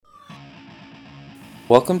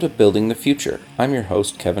Welcome to Building the Future. I'm your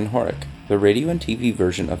host, Kevin Horick. The radio and TV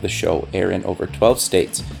version of the show air in over 12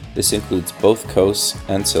 states. This includes both coasts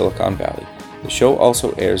and Silicon Valley. The show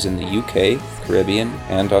also airs in the UK, Caribbean,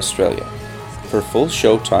 and Australia. For full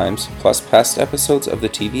show times, plus past episodes of the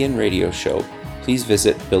TV and radio show, please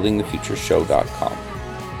visit buildingthefutureshow.com.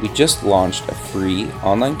 We just launched a free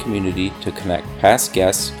online community to connect past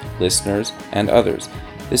guests, listeners, and others.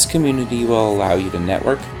 This community will allow you to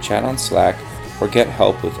network, chat on Slack, or get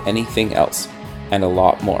help with anything else, and a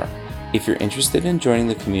lot more. If you're interested in joining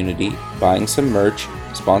the community, buying some merch,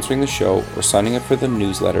 sponsoring the show, or signing up for the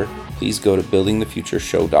newsletter, please go to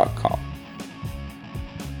buildingthefutureshow.com.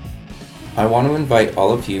 I want to invite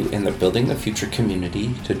all of you in the Building the Future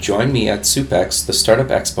community to join me at SUPEX, the Startup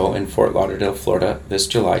Expo in Fort Lauderdale, Florida, this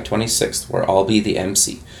July 26th, where I'll be the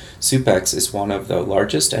MC. SUPEX is one of the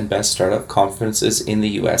largest and best startup conferences in the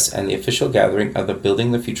US and the official gathering of the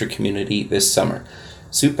Building the Future community this summer.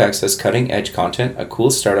 SUPEX has cutting-edge content, a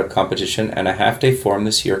cool startup competition, and a half-day forum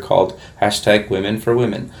this year called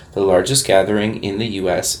 #WomenForWomen, the largest gathering in the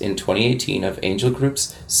US in 2018 of angel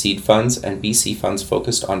groups, seed funds, and VC funds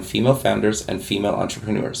focused on female founders and female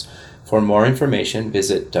entrepreneurs. For more information,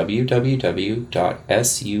 visit www.sup-x.org.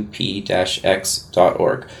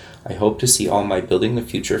 I hope to see all my Building the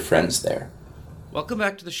Future friends there. Welcome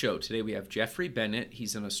back to the show. Today we have Jeffrey Bennett.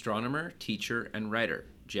 He's an astronomer, teacher, and writer.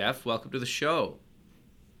 Jeff, welcome to the show.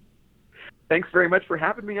 Thanks very much for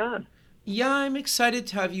having me on. Yeah, I'm excited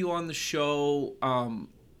to have you on the show. I'm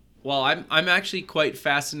actually quite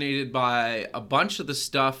fascinated by a bunch of the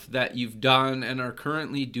stuff that you've done and are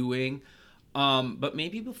currently doing. But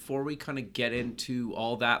maybe before we kind of get into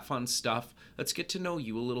all that fun stuff, let's get to know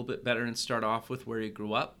you a little bit better and start off with where you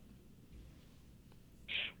grew up.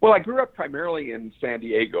 Well, I grew up primarily in San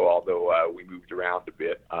Diego, although we moved around a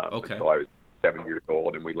bit until I was 7 years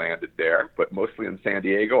old, and we landed there. But mostly in San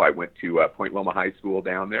Diego. I went to Point Loma High School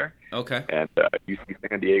down there. Okay. And UC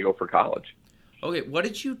San Diego for college. Okay. What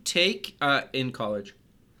did you take in college?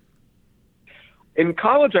 In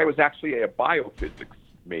college, I was actually a biophysics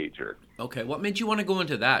major. Okay. What made you want to go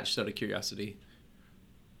into that, just out of curiosity?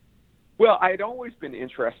 Well, I had always been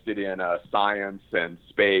interested in science and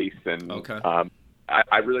space, and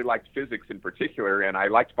I really liked physics in particular, and I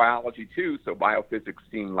liked biology too, so biophysics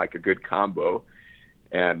seemed like a good combo.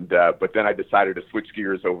 And but then I decided to switch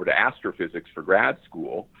gears over to astrophysics for grad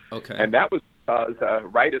school. Okay. And that was because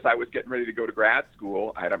right as I was getting ready to go to grad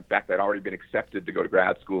school, I'd already been accepted to go to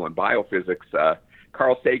grad school in biophysics.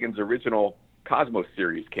 Carl Sagan's original Cosmos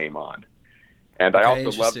series came on. And I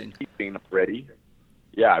also loved teaching already.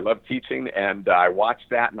 Yeah, I love teaching, and I watched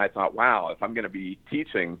that, and I thought, wow, if I'm going to be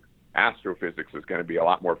teaching, astrophysics is going to be a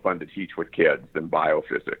lot more fun to teach with kids than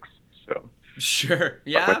biophysics. So sure,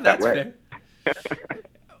 yeah, that's fair.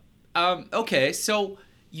 Okay, so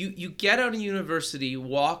you get out of university.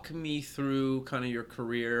 Walk me through kind of your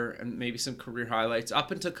career and maybe some career highlights up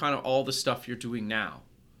into kind of all the stuff you're doing now.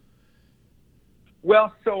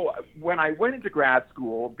 Well, so when I went into grad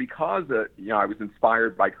school, because I was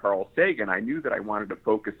inspired by Carl Sagan, I knew that I wanted to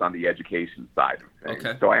focus on the education side of things.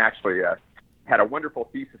 Okay. So I actually had a wonderful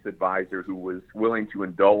thesis advisor who was willing to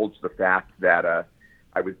indulge the fact that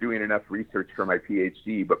I was doing enough research for my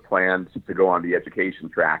PhD, but planned to go on the education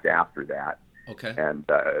track after that. Okay. And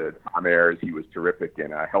Tom Ayers, he was terrific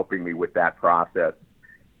in helping me with that process.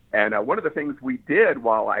 And one of the things we did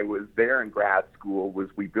while I was there in grad school was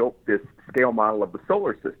we built this scale model of the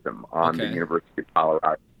solar system on the University of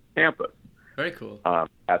Colorado campus. Very cool.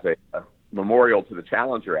 As a memorial to the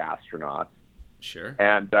Challenger astronauts. Sure.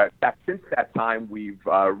 And since that time, we've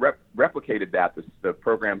replicated that. The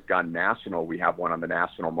program's gone national. We have one on the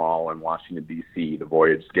National Mall in Washington, D.C., the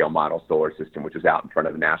Voyage Scale Model Solar System, which is out in front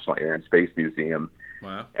of the National Air and Space Museum.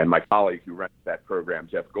 Wow. And my colleague who runs that program,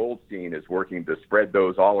 Jeff Goldstein, is working to spread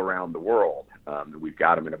those all around the world. We've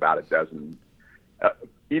got them in about a dozen,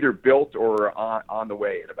 either built or on the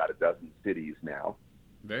way in about a dozen cities now.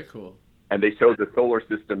 Very cool. And they show the solar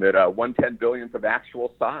system at 1/10 billionth of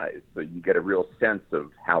actual size. So you get a real sense of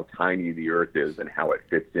how tiny the Earth is and how it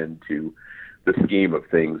fits into the scheme of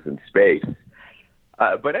things in space.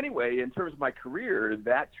 But anyway, in terms of my career,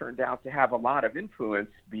 that turned out to have a lot of influence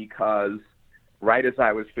because right as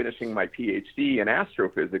I was finishing my PhD in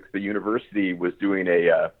astrophysics, the university was doing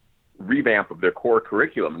a revamp of their core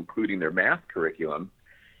curriculum, including their math curriculum.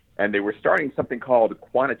 And they were starting something called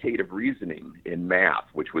quantitative reasoning in math,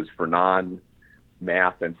 which was for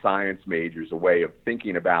non-math and science majors, a way of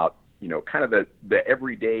thinking about, kind of the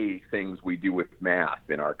everyday things we do with math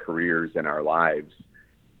in our careers and our lives.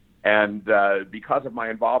 And because of my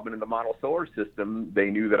involvement in the model solar system,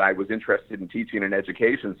 they knew that I was interested in teaching and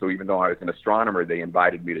education. So even though I was an astronomer, they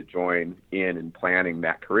invited me to join in planning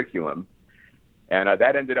that curriculum. And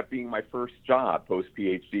that ended up being my first job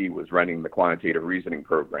post-PhD, was running the quantitative reasoning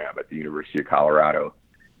program at the University of Colorado.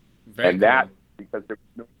 Very and cool. That, because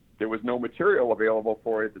there was no material available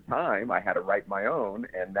for it at the time, I had to write my own,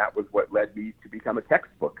 and that was what led me to become a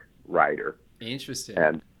textbook writer. Interesting.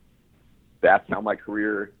 And that's how my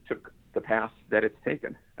career took the path that it's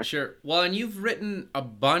taken. Sure. Well, and you've written a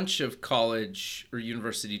bunch of college or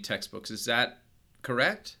university textbooks. Is that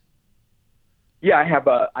correct? Yeah,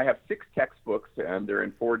 I have 6 textbooks, and they're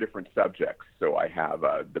in 4 different subjects. So I have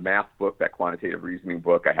the math book, that quantitative reasoning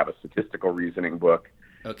book. I have a statistical reasoning book.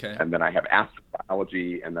 Okay. And then I have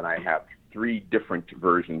astrobiology, and then I have 3 different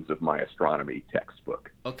versions of my astronomy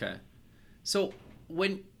textbook. Okay. So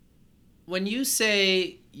when you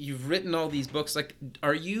say you've written all these books, like,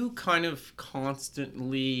 are you kind of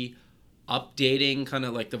constantly updating kind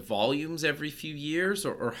of like the volumes every few years,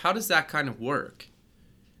 or how does that kind of work?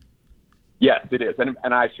 Yes, it is.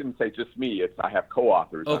 And I shouldn't say just me. I have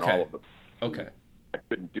co-authors on all of them. Okay. I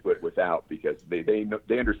couldn't do it without, because they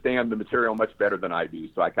understand the material much better than I do.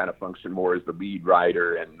 So I kind of function more as the lead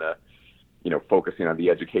writer and, focusing on the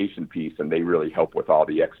education piece, and they really help with all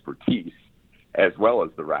the expertise as well as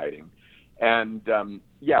the writing. And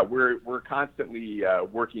we're constantly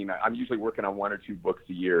working. I'm usually working on 1 or 2 books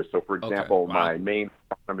a year. So, for example, Wow. my main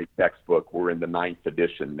astronomy textbook, we're in the 9th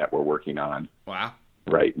edition that we're working on Wow.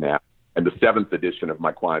 right now. And the 7th edition of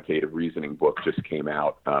my quantitative reasoning book just came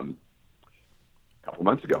out a couple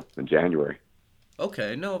months ago in January.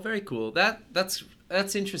 Okay, no, very cool. That's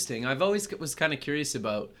interesting. I've always was kind of curious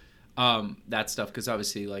about that stuff, because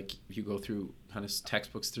obviously, like, you go through kind of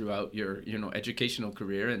textbooks throughout your educational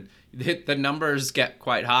career, and the numbers get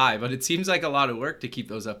quite high. But it seems like a lot of work to keep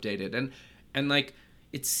those updated, and like,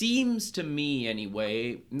 it seems to me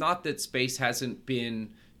anyway. Not that space hasn't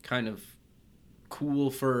been kind of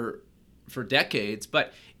cool for decades,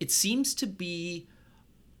 but it seems to be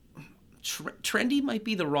trendy might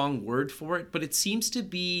be the wrong word for it, but it seems to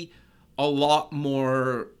be a lot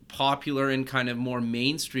more popular and kind of more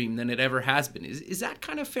mainstream than it ever has been. Is that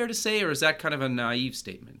kind of fair to say, or is that kind of a naive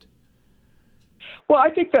statement? Well,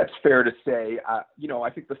 I think that's fair to say. I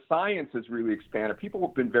think the science has really expanded. People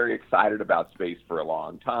have been very excited about space for a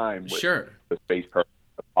long time, with Sure. the space program,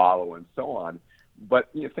 Apollo, and so on.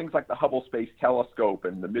 But things like the Hubble Space Telescope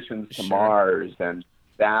and the missions to Sure. Mars and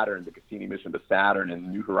Saturn, the Cassini mission to Saturn,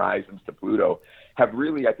 and New Horizons to Pluto have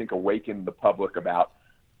really, I think, awakened the public about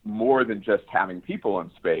more than just having people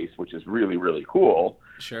in space, which is really, really cool.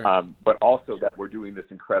 Sure. But also that we're doing this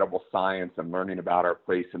incredible science and learning about our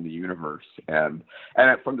place in the universe. And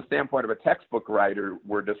from the standpoint of a textbook writer,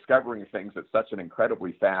 we're discovering things at such an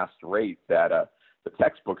incredibly fast rate that the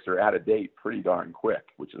textbooks are out of date pretty darn quick,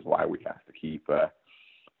 which is why we have to keep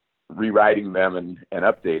rewriting them and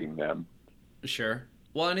updating them. Sure.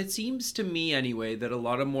 Well, and it seems to me anyway that a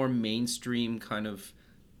lot of more mainstream kind of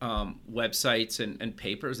websites and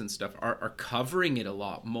papers and stuff are covering it a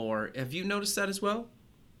lot more. Have you noticed that as well?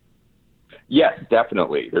 Yes,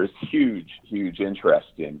 definitely. There's huge interest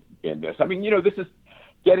in this. I mean, this is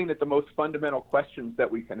getting at the most fundamental questions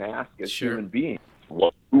that we can ask as Sure. human beings.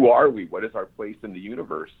 Well, who are we? What is our place in the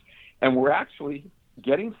universe? And we're actually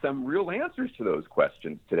getting some real answers to those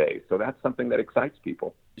questions today. So that's something that excites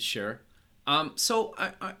people. Sure. So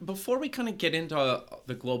I, before we kind of get into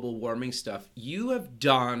the global warming stuff, you have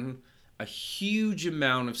done a huge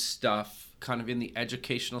amount of stuff kind of in the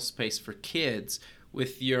educational space for kids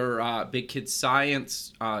with your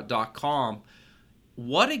bigkidscience.com.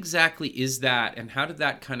 What exactly is that, and how did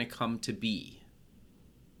that kind of come to be?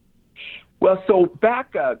 Well, so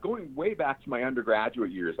going way back to my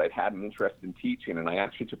undergraduate years, I'd had an interest in teaching, and I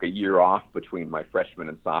actually took a year off between my freshman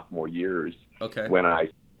and sophomore years when I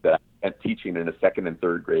at teaching in a 2nd and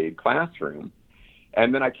 3rd grade classroom.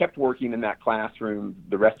 And then I kept working in that classroom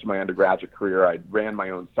the rest of my undergraduate career. I ran my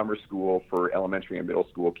own summer school for elementary and middle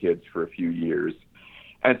school kids for a few years.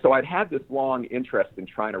 And so I'd had this long interest in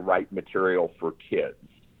trying to write material for kids.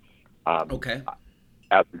 Okay.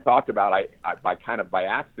 As we talked about, by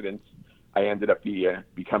accident, I ended up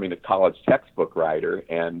becoming a college textbook writer.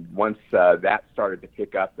 And once that started to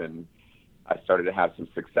pick up and I started to have some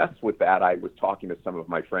success with that, I was talking to some of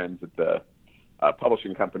my friends at the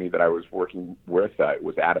publishing company that I was working with. It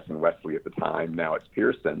was Addison Wesley at the time. Now it's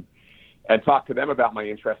Pearson. And talked to them about my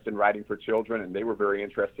interest in writing for children, and they were very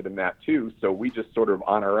interested in that too. So we just sort of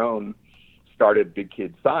on our own started Big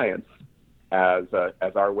Kid Science as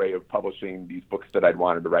our way of publishing these books that I'd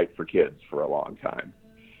wanted to write for kids for a long time.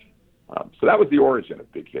 So that was the origin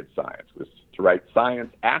of Big Kid Science, was to write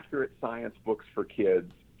accurate science books for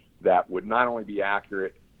kids that would not only be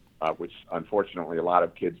accurate, which unfortunately a lot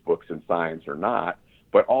of kids' books in science are not,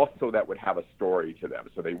 but also that would have a story to them.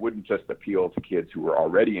 So they wouldn't just appeal to kids who were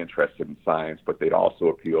already interested in science, but they'd also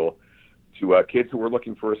appeal to kids who were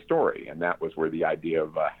looking for a story. And that was where the idea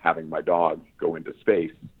of having my dog go into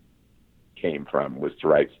space came from, was to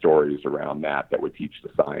write stories around that would teach the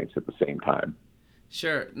science at the same time.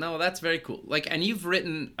 Sure. No, that's very cool. And you've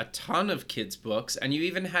written a ton of kids' books, and you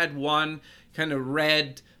even had one kind of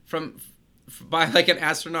read by an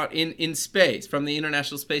astronaut in space from the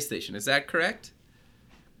International Space Station. Is that correct?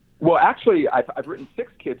 Well, actually, I've written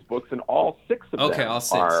 6 kids' books, and all 6 of them all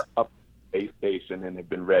 6. are up at the space station and have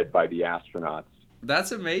been read by the astronauts.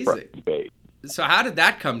 That's amazing. From space. So how did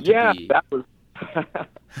that come to be? Yeah, that was.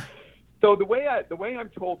 So the way I'm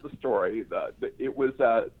told the story, it was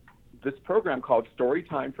this program called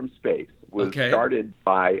Storytime from Space was started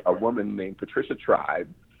by a woman named Patricia Tribe,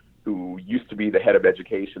 who used to be the head of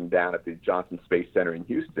education down at the Johnson Space Center in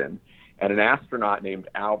Houston, and an astronaut named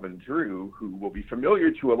Alvin Drew, who will be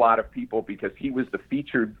familiar to a lot of people because he was the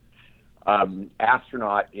featured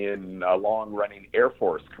astronaut in a long-running Air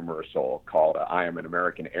Force commercial called I Am an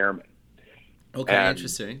American Airman. Okay, and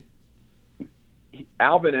interesting.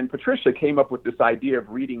 Alvin and Patricia came up with this idea of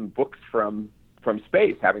reading books from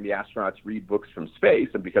space, having the astronauts read books from space,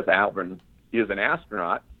 and because Alvin is an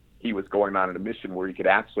astronaut, he was going on a mission where he could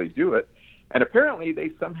actually do it. And apparently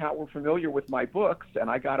they somehow were familiar with my books, and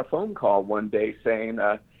I got a phone call one day saying,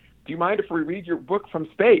 do you mind if we read your book from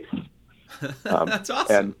space? That's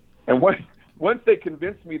awesome. And once they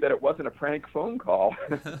convinced me that it wasn't a prank phone call,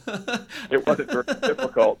 it wasn't very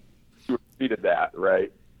difficult to read that,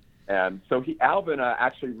 right? And so Alvin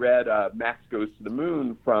actually read Max Goes to the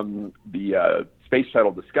Moon from the Space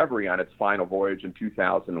Shuttle Discovery on its final voyage in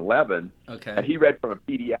 2011. Okay. And he read from a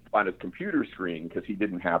PDF on his computer screen because he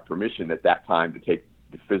didn't have permission at that time to take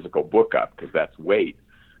the physical book up because that's weight.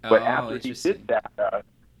 But after he did that,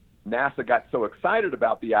 NASA got so excited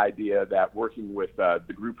about the idea that working with the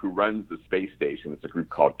group who runs the space station, it's a group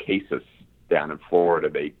called CASIS down in Florida.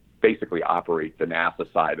 They basically operate the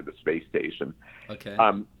NASA side of the space station. Okay.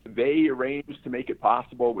 They arranged to make it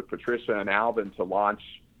possible with Patricia and Alvin to launch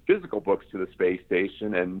physical books to the space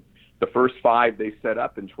station, and the first 5 they sent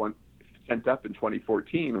up in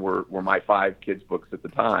 2014 were my 5 kids' books at the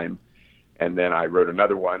time. And then I wrote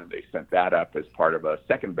another one, and they sent that up as part of a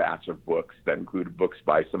second batch of books that included books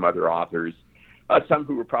by some other authors, some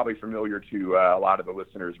who were probably familiar to a lot of the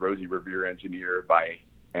listeners. Rosie Revere Engineer by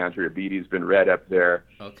Andrea Beatty has been read up there.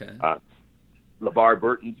 Okay. LeVar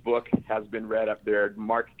Burton's book has been read up there.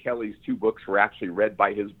 Mark Kelly's 2 books were actually read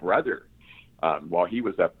by his brother while he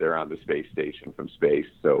was up there on the space station from space.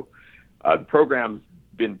 So the program's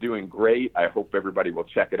been doing great. I hope everybody will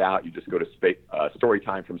check it out. You just go to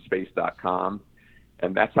storytimefromspace.com,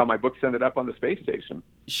 and that's how my books ended up on the space station.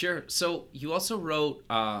 Sure. So you also wrote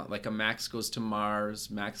a Max Goes to Mars,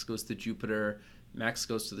 Max Goes to Jupiter, Max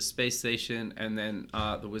Goes to the Space Station, and then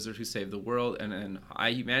The Wizard Who Saved the World, and then I,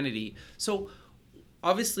 Humanity. So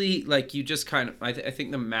obviously, you just kind of, I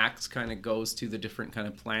think the Max kind of goes to the different kind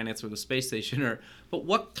of planets or the space station, but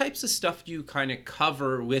what types of stuff do you kind of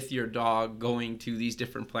cover with your dog going to these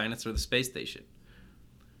different planets or the space station?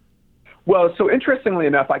 Well, so interestingly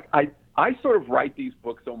enough, I sort of write these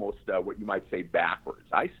books almost what you might say backwards.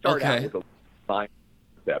 I start out with the science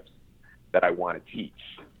concepts that I want to teach.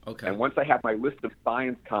 Okay. And once I have my list of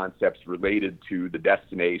science concepts related to the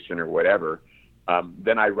destination or whatever,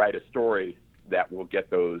 then I write a story that will get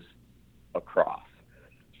those across.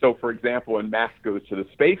 So, for example, in Max Goes to the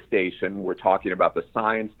Space Station, we're talking about the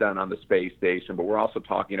science done on the space station, but we're also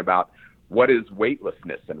talking about what is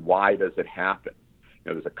weightlessness and why does it happen.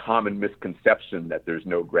 There's a common misconception that there's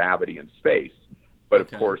no gravity in space, but of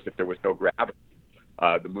course, if there was no gravity,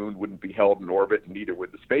 the moon wouldn't be held in orbit, and neither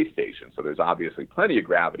would the space station. So there's obviously plenty of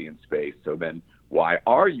gravity in space. So then why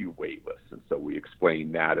are you weightless? And so we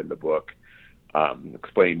explain that in the book,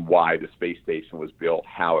 explain why the space station was built,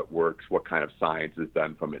 how it works, what kind of science is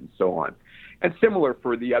done from it, and so on. And similar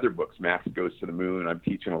for the other books, Max Goes to the Moon, I'm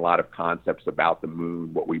teaching a lot of concepts about the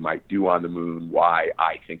moon, what we might do on the moon, why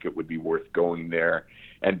I think it would be worth going there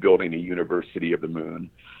and building a university of the moon.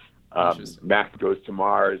 Max Goes to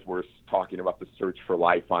Mars, we're talking about the search for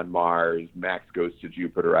life on Mars. Max Goes to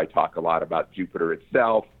Jupiter, I talk a lot about Jupiter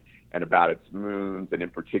itself and about its moons, and in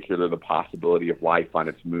particular the possibility of life on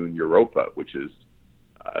its moon Europa, which is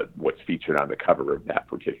what's featured on the cover of that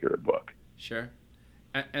particular book. Sure.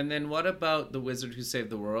 And then what about The Wizard Who Saved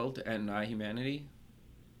the World and I, Humanity?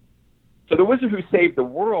 So The Wizard Who Saved the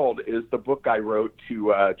World is the book I wrote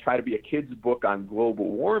to try to be a kid's book on global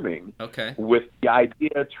warming. Okay. With the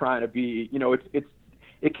idea of trying to be,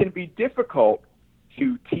 it can be difficult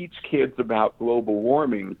to teach kids about global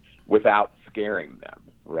warming without scaring them,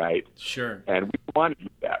 right? Sure. And we want to do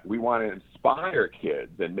that. We want to inspire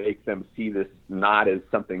kids and make them see this not as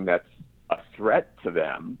something that's a threat to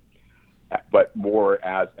them, but more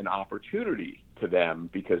as an opportunity to them,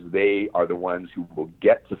 because they are the ones who will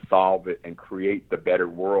get to solve it and create the better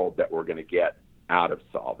world that we're going to get out of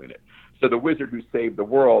solving it. So The Wizard Who Saved the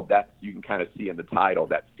World, that's, you can kind of see in the title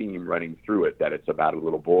that theme running through it, that it's about a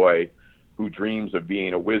little boy who dreams of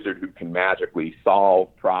being a wizard who can magically solve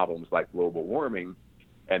problems like global warming,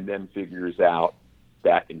 and then figures out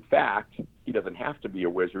that, in fact, he doesn't have to be a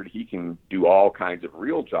wizard. He can do all kinds of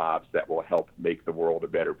real jobs that will help make the world a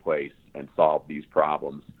better place and solve these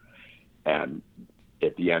problems. And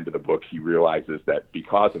at the end of the book, he realizes that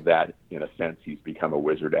because of that, in a sense, he's become a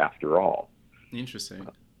wizard after all. Interesting.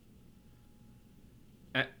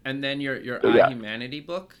 And then your Yeah. iHumanity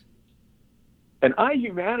book? And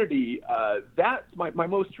iHumanity, that's my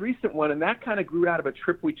most recent one, and that kind of grew out of a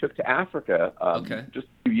trip we took to Africa just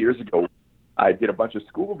a few years ago. I did a bunch of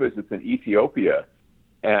school visits in Ethiopia,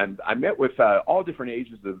 and I met with all different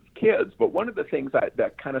ages of kids. But one of the things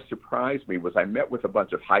that kind of surprised me was I met with a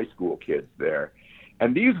bunch of high school kids there.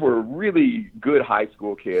 And these were really good high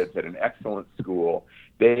school kids at an excellent school.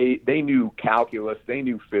 They knew calculus, they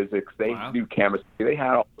knew physics, they knew chemistry. They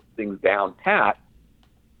had all those things down pat,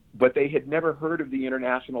 but they had never heard of the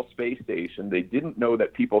International Space Station. They didn't know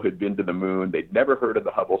that people had been to the moon. They'd never heard of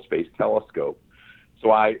the Hubble Space Telescope.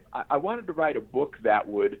 So I wanted to write a book that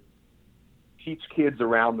would teach kids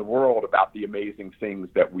around the world about the amazing things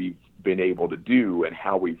that we've been able to do and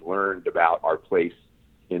how we've learned about our place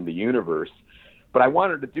in the universe. But I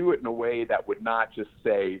wanted to do it in a way that would not just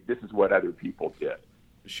say, this is what other people did.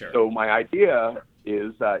 Sure. So my idea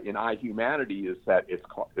is in iHumanity is that it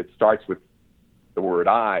starts with the word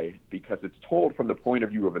I, because it's told from the point of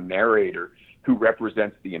view of a narrator who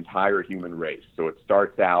represents the entire human race. So it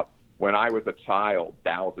starts out, when I was a child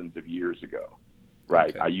thousands of years ago, right?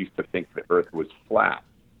 Okay. I used to think the earth was flat.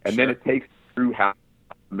 And then it takes through how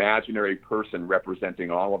an imaginary person representing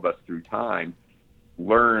all of us through time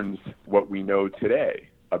learns what we know today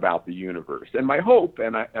about the universe. And my hope,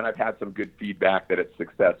 and I've had some good feedback that it's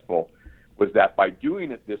successful, was that by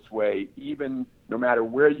doing it this way, even no matter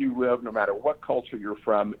where you live, no matter what culture you're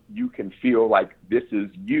from, you can feel like this is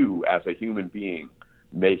you as a human being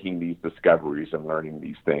making these discoveries and learning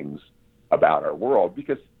these things about our world,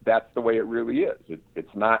 because that's the way it really is.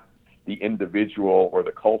 It's not the individual or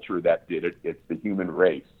the culture that did it. It's the human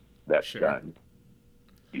race that's done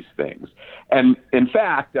these things. And in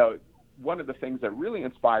fact, one of the things that really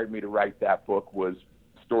inspired me to write that book was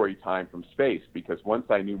story time from space, because once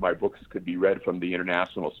I knew my books could be read from the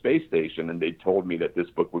International Space Station, and they told me that this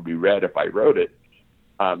book would be read if I wrote it,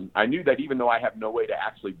 I knew that even though I have no way to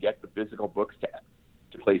actually get the physical books to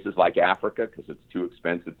places like Africa, because it's too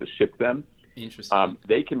expensive to ship them,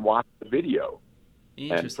 they can watch the video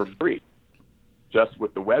and for free, just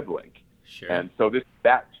with the web link. Sure. And so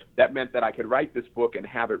that meant that I could write this book and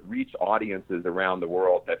have it reach audiences around the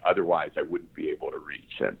world that otherwise I wouldn't be able to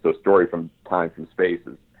reach. And so Story from Time from Space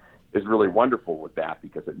is really wonderful with that,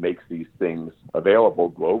 because it makes these things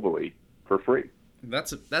available globally for free.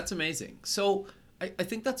 That's amazing. So I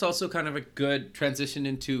think that's also kind of a good transition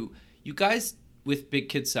into, you guys with Big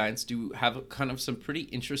Kid Science do have kind of some pretty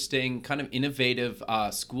interesting, kind of innovative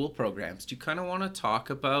school programs. Do you kind of want to talk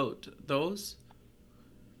about those?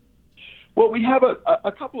 Well, we have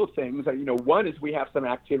a couple of things. One is we have some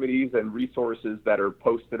activities and resources that are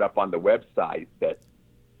posted up on the website that,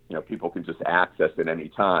 people can just access at any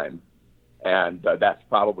time. And that's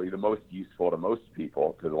probably the most useful to most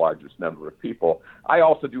people, to the largest number of people. I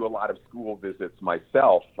also do a lot of school visits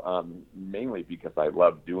myself, mainly because I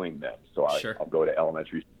love doing them. So I'll go to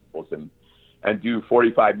elementary schools and do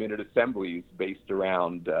 45-minute assemblies based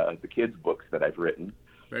around the kids' books that I've written.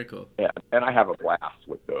 Very cool. And I have a blast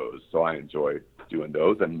with those, so I enjoy doing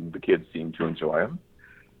those, and the kids seem to enjoy them.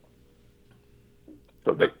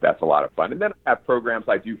 So that's a lot of fun. And then I have programs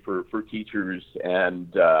I do for teachers,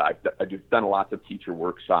 and I've just done lots of teacher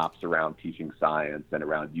workshops around teaching science and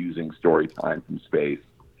around using story time from space,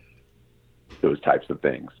 those types of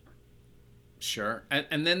things. Sure.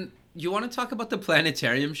 And then you want to talk about the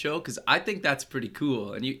planetarium show? Because I think that's pretty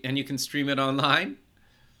cool, and you can stream it online?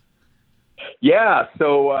 Yeah,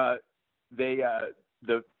 so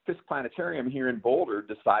the Fisk Planetarium here in Boulder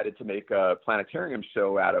decided to make a planetarium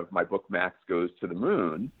show out of my book, Max Goes to the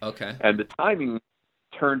Moon. Okay. And the timing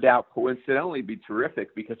turned out coincidentally to be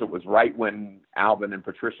terrific because it was right when Alvin and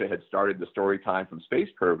Patricia had started the Storytime from Space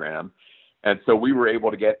program. And so we were able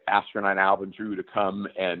to get astronaut Alvin Drew to come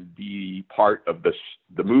and be part of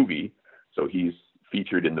the movie. So he's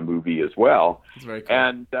featured in the movie as well. That's very cool.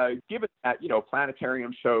 And given that,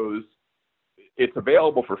 planetarium shows, it's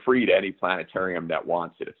available for free to any planetarium that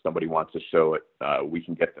wants it. If somebody wants to show it, we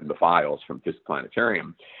can get them the files from this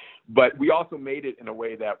planetarium. But we also made it in a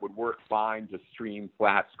way that would work fine to stream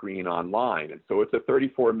flat screen online. And so it's a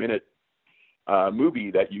 34-minute movie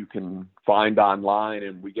that you can find online,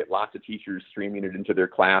 and we get lots of teachers streaming it into their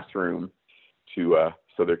classroom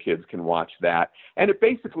so their kids can watch that. And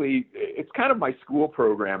it's kind of my school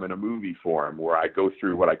program in a movie form, where I go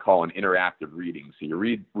through what I call an interactive reading. So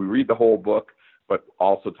we read the whole book, but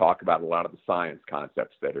also talk about a lot of the science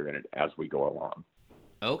concepts that are in it as we go along.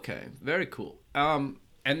 Okay, very cool.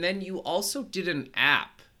 And then you also did an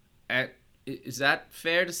app. Is that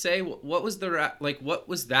fair to say? What was what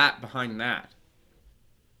was that behind that?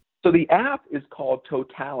 So the app is called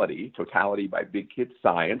Totality by Big Kid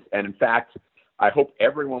Science. And in fact, I hope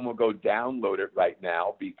everyone will go download it right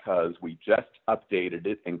now because we just updated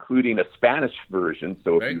it, including a Spanish version.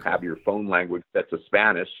 So if you have your phone language set to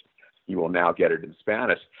Spanish, you will now get it in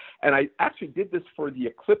Spanish. And I actually did this for the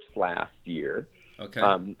eclipse last year. Okay.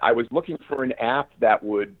 I was looking for an app that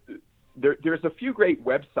would... There's a few great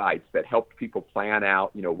websites that helped people plan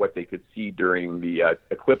out, what they could see during the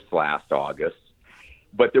eclipse last August,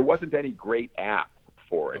 but there wasn't any great app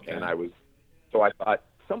for it. Okay. And so I thought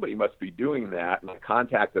somebody must be doing that. And I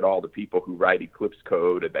contacted all the people who write eclipse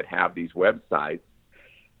code and that have these websites.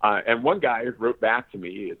 And one guy wrote back to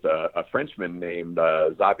me. It's a Frenchman named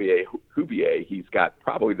Xavier Hubier. He's got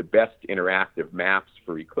probably the best interactive maps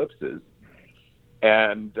for eclipses.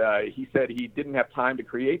 And he said he didn't have time to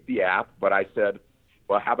create the app, but I said,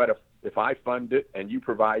 well, how about if I fund it and you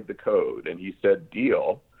provide the code? And he said,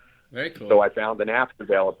 deal. Very cool. So I found an app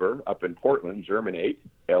developer up in Portland, Germinate,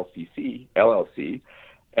 LLC.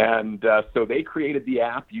 And so they created the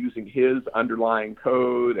app using his underlying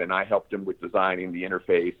code, and I helped him with designing the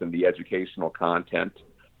interface and the educational content.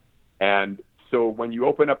 And so when you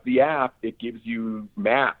open up the app, it gives you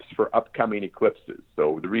maps for upcoming eclipses.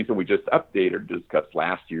 So the reason we just updated is because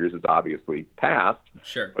last year's is obviously past.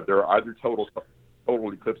 Sure. But there are other total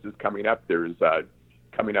eclipses coming up. There's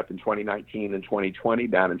coming up in 2019 and 2020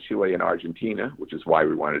 down in Chile and Argentina, which is why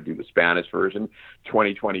we want to do the Spanish version.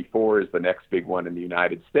 2024 is the next big one in the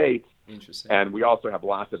United States. Interesting. And we also have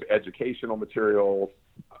lots of educational materials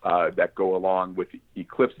that go along with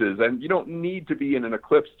eclipses. And you don't need to be in an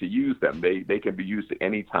eclipse to use them. They can be used at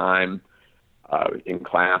any time in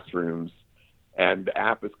classrooms. And the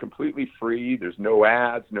app is completely free. There's no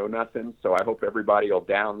ads, no nothing. So I hope everybody will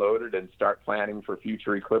download it and start planning for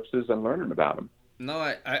future eclipses and learning about them.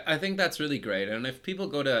 No, I think that's really great. And if people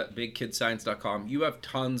go to bigkidscience.com, you have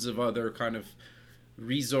tons of other kind of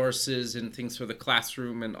resources and things for the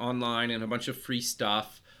classroom and online and a bunch of free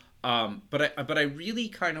stuff. But I really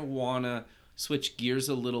kind of want to switch gears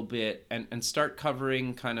a little bit and start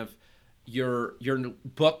covering kind of your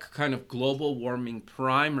book, kind of Global Warming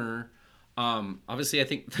Primer. Obviously, I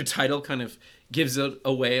think the title kind of gives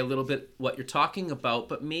away a little bit what you're talking about,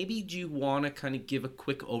 but maybe do you want to kind of give a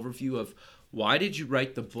quick overview of why did you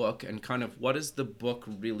write the book and kind of what is the book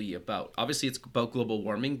really about? Obviously, it's about global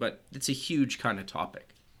warming, but it's a huge kind of topic.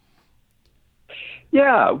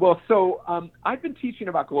 Yeah, well, so I've been teaching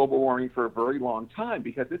about global warming for a very long time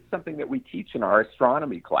because it's something that we teach in our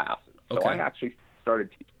astronomy classes. So Okay. I actually started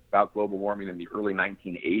teaching about global warming in the early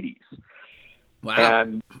 1980s. Wow.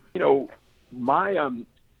 And,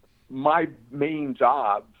 my main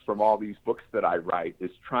job from all these books that I write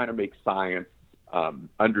is trying to make science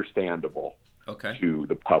understandable Okay. to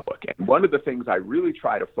the public. And one of the things I really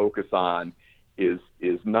try to focus on is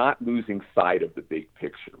not losing sight of the big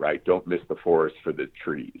picture, right? Don't miss the forest for the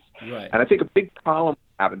trees. Right. And I think a big problem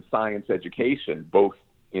we have in science education, both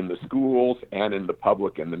in the schools and in the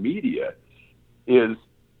public and the media, is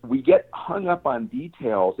we get hung up on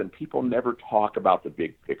details and people never talk about the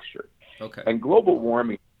big picture. Okay. And global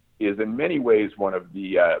warming is in many ways one of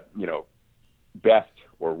the, best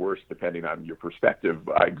or worst, depending on your perspective,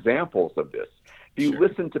 examples of this. If you Sure.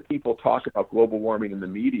 listen to people talk about global warming in the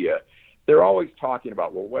media, they're always talking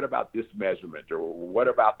about, well, what about this measurement? Or what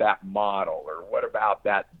about that model? Or what about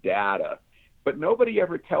that data? But nobody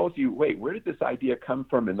ever tells you, wait, where did this idea come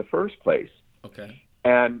from in the first place? Okay.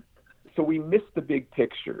 And so we miss the big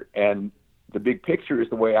picture. And the big picture is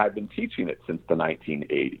the way I've been teaching it since the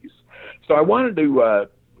 1980s. So I wanted to,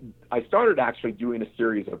 I started actually doing a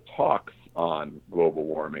series of talks on global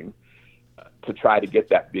warming to try to get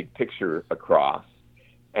that big picture across.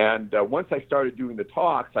 And once I started doing the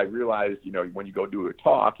talks, I realized, when you go do a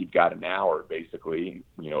talk, you've got an hour, basically,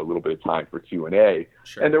 a little bit of time for Q&A.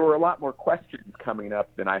 Sure. And there were a lot more questions coming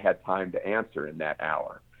up than I had time to answer in that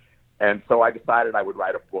hour. And so I decided I would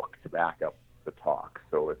write a book to back up the talk.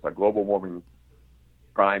 So it's a global warming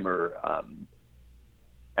primer,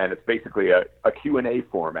 and it's basically a Q&A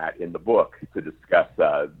format in the book to discuss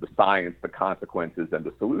the science, the consequences, and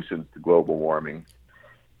the solutions to global warming.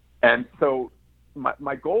 And so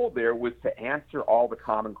my goal there was to answer all the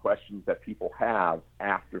common questions that people have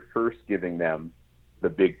after first giving them the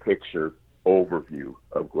big picture overview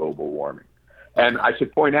of global warming. And I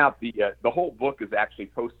should point out the whole book is actually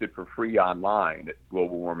posted for free online at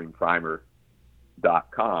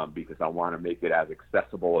globalwarmingprimer.com because I want to make it as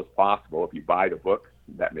accessible as possible. If you buy the book,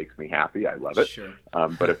 that makes me happy. I love it. Sure.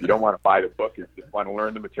 But if you don't want to buy the book and just want to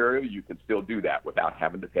learn the material, you can still do that without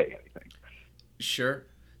having to pay anything. Sure.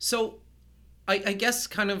 So I guess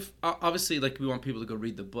kind of, obviously, like, we want people to go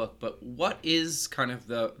read the book, but what is kind of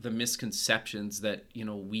the misconceptions that,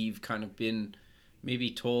 we've kind of been maybe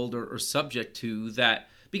told or subject to that?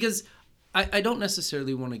 Because I don't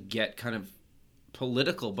necessarily want to get kind of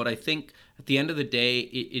political, but I think at the end of the day,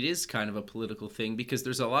 it is kind of a political thing, because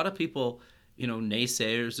there's a lot of people,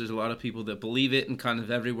 naysayers, there's a lot of people that believe it, and kind of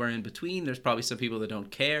everywhere in between. There's probably some people that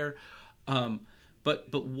don't care.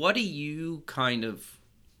 But what do you kind of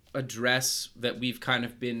address that we've kind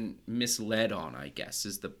of been misled on, I guess,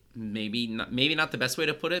 is the maybe not the best way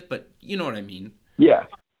to put it, but you know what I mean? Yeah.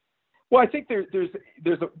 Well, I think there's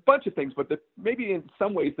a bunch of things, but maybe in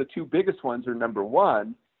some ways the two biggest ones are, number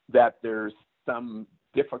one, that there's some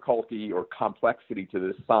difficulty or complexity to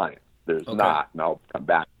this science. There's not, and I'll come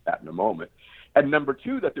back to that in a moment. And number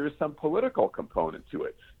two, that there is some political component to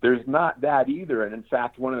it. There's not that either. And in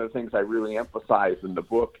fact, one of the things I really emphasize in the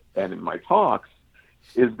book and in my talks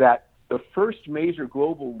is that the first major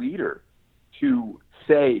global leader to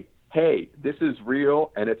say, hey, this is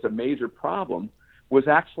real and it's a major problem, was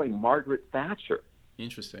actually Margaret Thatcher.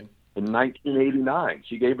 Interesting. In 1989,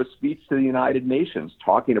 she gave a speech to the United Nations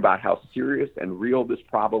talking about how serious and real this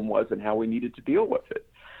problem was and how we needed to deal with it.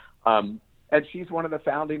 And she's one of the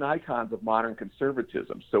founding icons of modern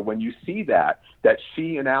conservatism. So when you see that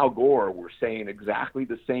she and Al Gore were saying exactly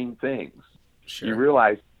the same things, sure, you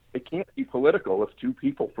realize it can't be political if two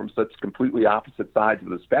people from such completely opposite sides of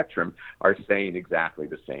the spectrum are saying exactly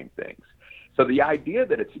the same things. So the idea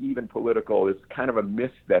that it's even political is kind of a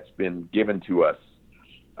myth that's been given to us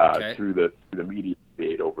through the media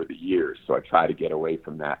debate over the years. So I try to get away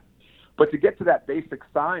from that. But to get to that basic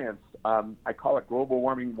science, I call it global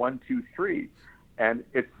warming 1, 2, 3. And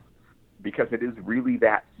it's because it is really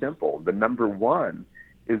that simple. The number one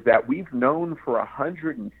is that we've known for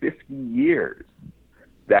 150 years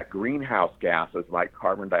that greenhouse gases like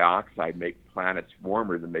carbon dioxide make planets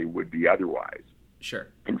warmer than they would be otherwise. Sure.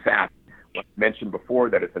 In fact, I mentioned before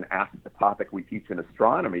that it's a topic we teach in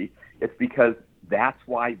astronomy. It's because that's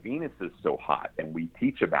why Venus is so hot, and we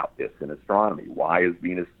teach about this in astronomy. Why is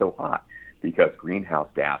Venus so hot? Because greenhouse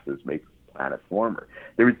gases make planets warmer.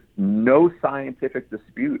 There is no scientific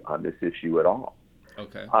dispute on this issue at all.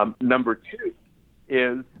 Okay. Number two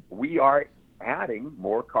is we are adding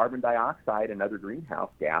more carbon dioxide and other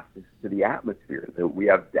greenhouse gases to the atmosphere. We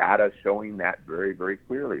have data showing that very, very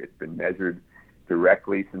clearly. It's been measured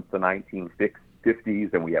directly since the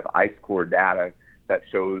 1950s, and we have ice core data that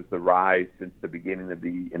shows the rise since the beginning of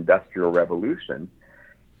the Industrial Revolution.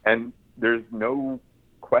 And there's no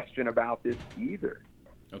question about this either.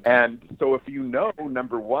 Okay. And so if you know,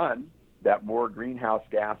 number one, that more greenhouse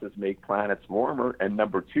gases make planets warmer, and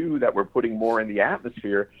number two, that we're putting more in the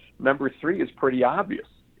atmosphere, number three is pretty obvious.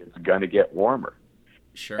 It's going to get warmer.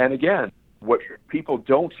 Sure. And again, what people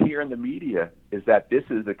don't hear in the media is that this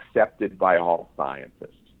is accepted by all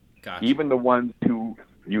scientists. Gotcha. Even the ones who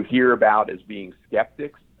you hear about as being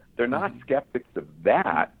skeptics, they're not skeptics of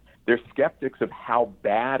that. They're skeptics of how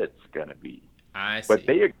bad it's going to be. I see. But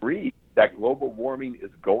they agree that global warming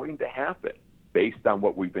is going to happen based on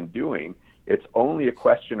what we've been doing. It's only a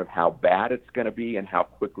question of how bad it's going to be and how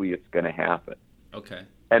quickly it's going to happen. Okay.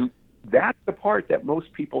 And that's the part that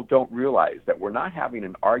most people don't realize, that we're not having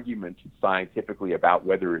an argument scientifically about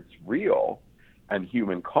whether it's real and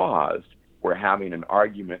human caused. We're having an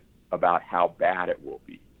argument about how bad it will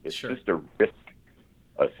be. It's Sure. just a risk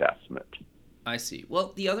assessment. I see.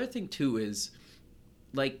 Well, the other thing too is,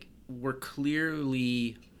 like, we're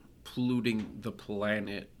clearly polluting the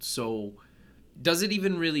planet. So does it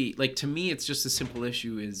even really, like, to me, it's just a simple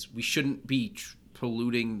issue is we shouldn't be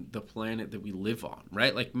polluting the planet that we live on,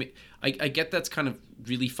 right? Like, I get that's kind of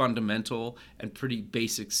really fundamental and pretty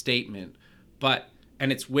basic statement,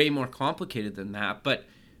 and it's way more complicated than that. But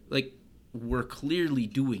like we're clearly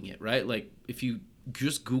doing it, right? Like if you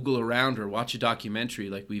just Google around or watch a documentary,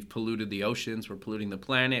 like we've polluted the oceans, we're polluting the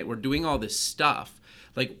planet, we're doing all this stuff.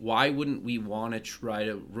 Like, why wouldn't we want to try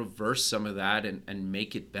to reverse some of that and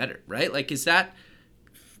make it better, right? Like, is that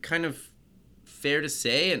kind of fair to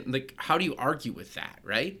say? And like, how do you argue with that,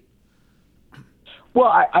 right? Well,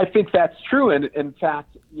 I think that's true. And in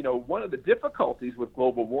fact, one of the difficulties with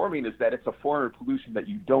global warming is that it's a form of pollution that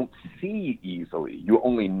you don't see easily. You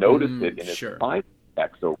only notice it in its side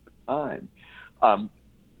effects over time.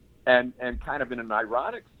 And kind of in an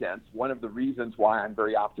ironic sense, one of the reasons why I'm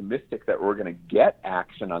very optimistic that we're going to get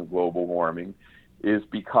action on global warming is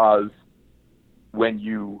because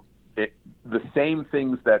the same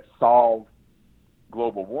things that solve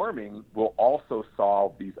global warming will also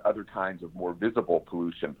solve these other kinds of more visible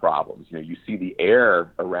pollution problems. You see the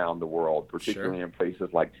air around the world, particularly in places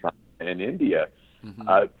like China and India.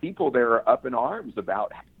 People there are up in arms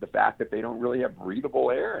about the fact that they don't really have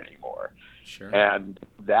breathable air anymore. And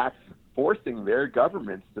that's forcing their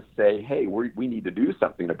governments to say, hey, we need to do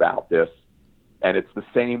something about this. And it's the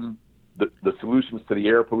same, the solutions to the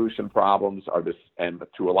air pollution problems are this, and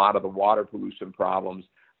to a lot of the water pollution problems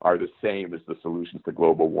are the same as the solutions to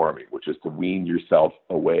global warming, which is to wean yourself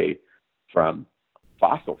away from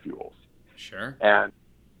fossil fuels. And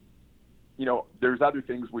there's other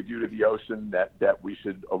things we do to the ocean that we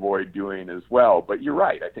should avoid doing as well. But you're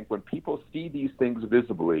right. I think when people see these things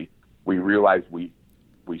visibly, we realize we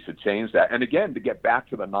should change that. And again, to get back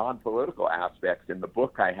to the non-political aspects, in the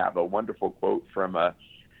book I have a wonderful quote from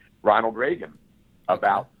Ronald Reagan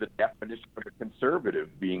about the definition of a conservative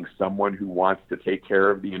being someone who wants to take care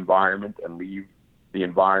of the environment and leave the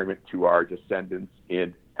environment to our descendants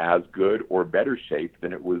in as good or better shape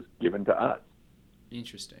than it was given to us.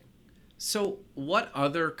 Interesting. So what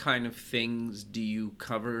other kind of things do you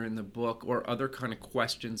cover in the book, or other kind of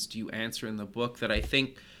questions do you answer in the book that I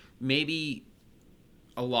think maybe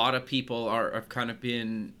a lot of people have kind of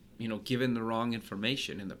been, given the wrong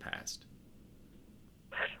information in the past?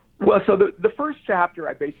 Well, so the first chapter,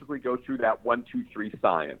 I basically go through that 1, 2, 3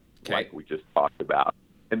 science, like we just talked about.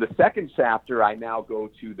 In the second chapter, I now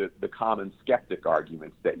go to the common skeptic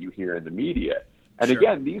arguments that you hear in the media. And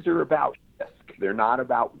again, these are about risk. They're not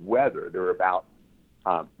about whether. They're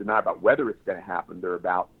not about whether it's going to happen. They're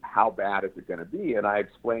about how bad is it going to be. And I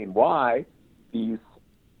explain why these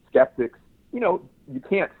skeptics, you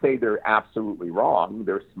can't say they're absolutely wrong.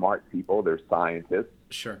 They're smart people. They're scientists.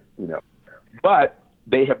 But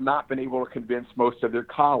they have not been able to convince most of their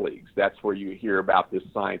colleagues. That's where you hear about this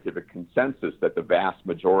scientific consensus that the vast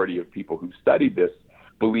majority of people who studied this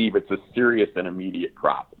believe it's a serious and immediate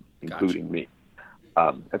problem, including me.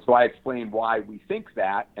 And so I explain why we think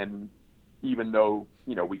that, and even though,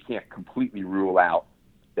 we can't completely rule out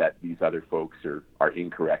that these other folks are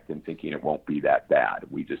incorrect in thinking it won't be that bad.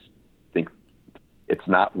 We just think it's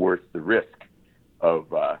not worth the risk of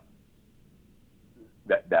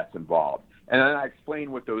that's involved. And then I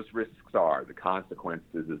explain what those risks are. The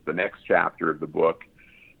consequences is the next chapter of the book.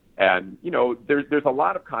 And, there's a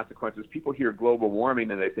lot of consequences. People hear global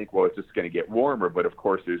warming and they think, well, it's just going to get warmer. But of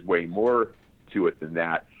course, there's way more to it than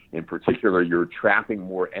that. In particular, you're trapping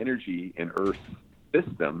more energy in Earth's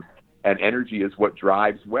system, and energy is what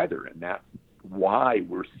drives weather. And that's why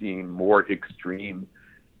we're seeing more extreme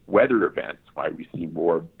weather events, why we see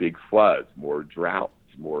more big floods, more droughts,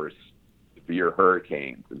 more severe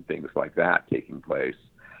hurricanes and things like that taking place.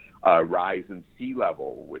 Rise in sea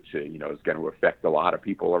level, which is going to affect a lot of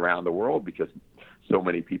people around the world because so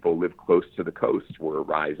many people live close to the coast where a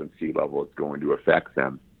rise in sea level is going to affect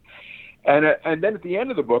them. And then at the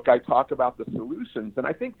end of the book, I talk about the solutions, and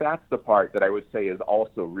I think that's the part that I would say is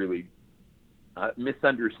also really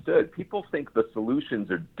misunderstood. People think the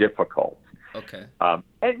solutions are difficult. And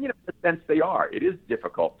in a sense they are. It is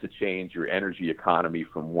difficult to change your energy economy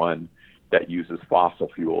from one that uses fossil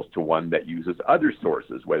fuels to one that uses other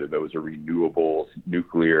sources, whether those are renewables,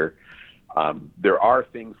 nuclear. There are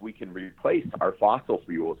things we can replace our fossil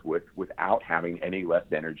fuels with without having any less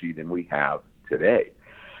energy than we have today.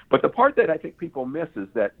 But the part that I think people miss is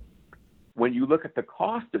that when you look at the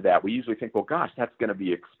cost of that, we usually think, well, gosh, that's going to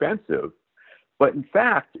be expensive. But in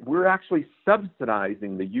fact, we're actually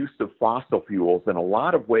subsidizing the use of fossil fuels in a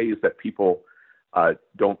lot of ways that people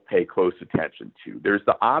don't pay close attention to. There's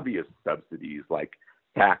the obvious subsidies like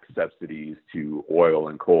tax subsidies to oil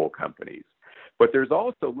and coal companies. But there's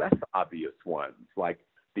also less obvious ones like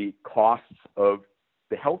the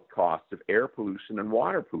health costs of air pollution and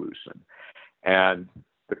water pollution, and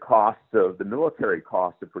the costs of the military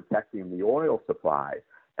costs of protecting the oil supply,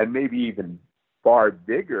 and maybe even far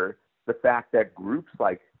bigger, the fact that groups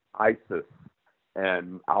like ISIS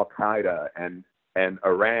and Al Qaeda and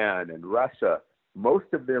Iran and Russia, most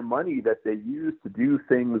of their money that they use to do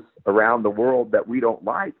things around the world that we don't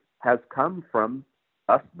like has come from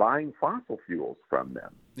us buying fossil fuels from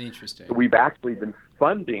them. Interesting. So we've actually been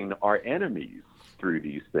funding our enemies through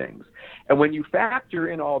these things. And when you factor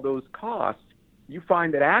in all those costs, you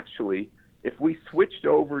find that actually, if we switched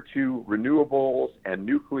over to renewables and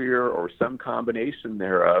nuclear or some combination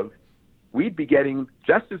thereof, we'd be getting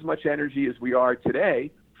just as much energy as we are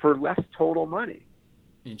today for less total money.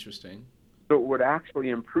 Interesting. So it would actually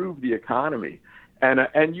improve the economy.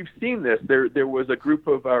 And you've seen this. There was a group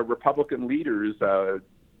of Republican leaders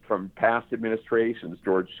from past administrations.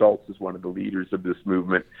 George Shultz is one of the leaders of this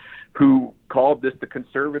movement, who called this the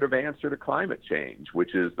conservative answer to climate change,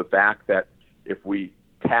 which is the fact that if we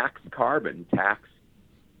tax carbon, tax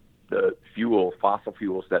the fossil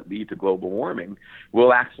fuels that lead to global warming,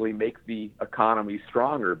 we'll actually make the economy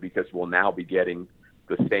stronger because we'll now be getting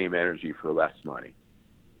the same energy for less money.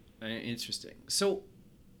 Interesting. So,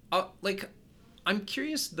 I'm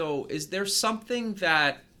curious though, is there something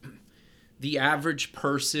that the average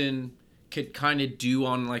person could kind of do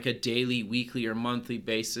on like a daily, weekly, or monthly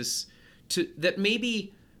basis that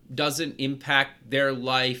maybe doesn't impact their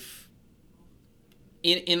life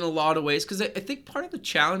in a lot of ways? Because I think part of the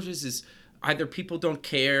challenges is either people don't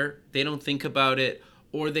care, they don't think about it,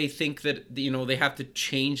 or they think that, they have to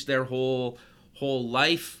change their whole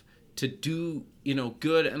life to do,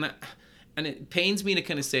 good. And it pains me to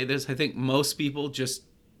kind of say this. I think most people just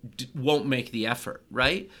won't make the effort,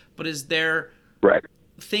 right? But is there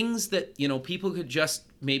things that, people could just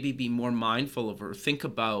maybe be more mindful of or think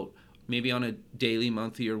about maybe on a daily,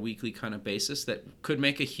 monthly, or weekly kind of basis that could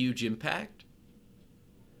make a huge impact?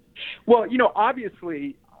 Well,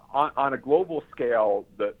 obviously on a global scale,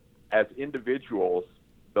 as individuals,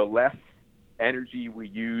 the less energy we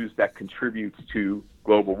use that contributes to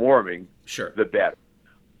global warming, sure, the better.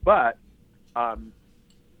 But I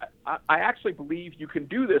actually believe you can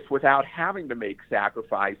do this without having to make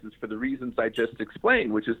sacrifices for the reasons I just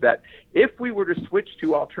explained, which is that if we were to switch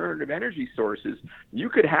to alternative energy sources, you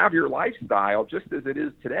could have your lifestyle just as it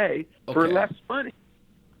is today for less money.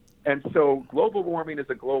 And so global warming is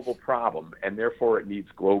a global problem, and therefore it needs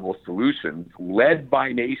global solutions led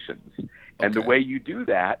by nations. And the way you do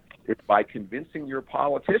that is by convincing your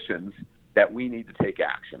politicians that we need to take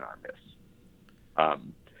action on this.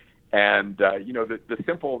 The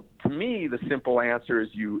simple answer is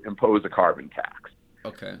you impose a carbon tax.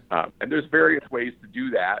 Okay. And there's various ways to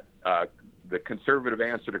do that. The conservative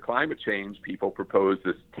answer to climate change, people propose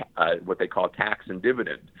this, what they call tax and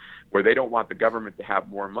dividend, where they don't want the government to have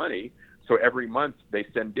more money. So every month they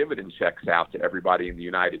send dividend checks out to everybody in the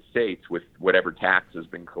United States with whatever tax has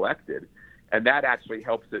been collected. And that actually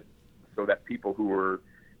helps it so that people who are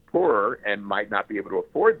poorer and might not be able to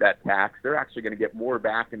afford that tax, they're actually going to get more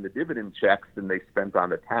back in the dividend checks than they spent on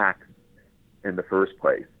the tax in the first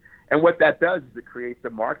place. And what that does is it creates a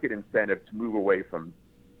market incentive to move away from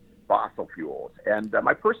fossil fuels. And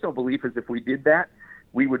my personal belief is if we did that,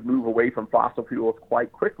 we would move away from fossil fuels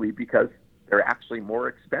quite quickly because they're actually more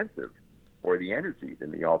expensive for the energy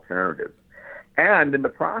than the alternatives. And in the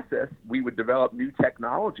process, we would develop new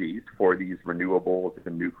technologies for these renewables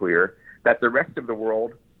and nuclear that the rest of the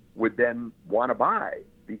world would then want to buy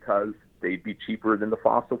because they'd be cheaper than the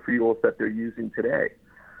fossil fuels that they're using today.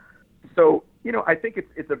 So, I think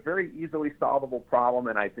it's a very easily solvable problem,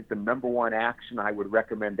 and I think the number one action I would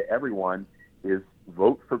recommend to everyone is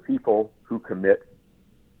vote for people who commit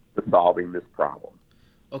to solving this problem.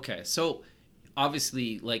 Okay, so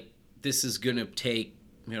obviously, this is going to take,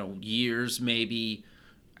 years, maybe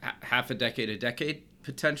half a decade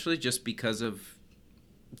potentially, just because of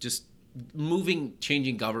just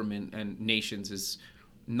changing government and nations is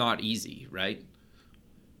not easy, right?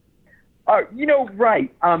 Right.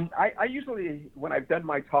 I usually, when I've done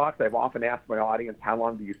my talks, I've often asked my audience, how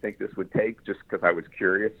long do you think this would take? Just because I was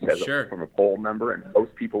curious from a poll number. And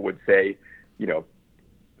most people would say,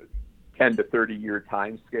 10 to 30 year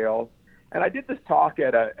time scale. And I did this talk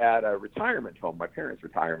at a retirement home, my parents'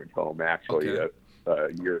 retirement home, actually, a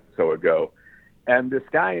year or so ago. And this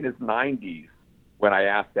guy in his 90s, when I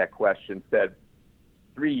asked that question, said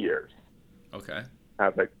 3 years. Okay. I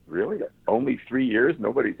was like, really? Only 3 years?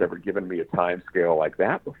 Nobody's ever given me a time scale like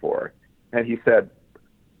that before. And he said,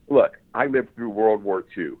 look, I lived through World War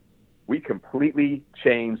II. We completely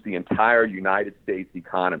changed the entire United States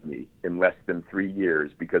economy in less than 3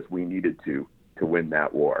 years because we needed to win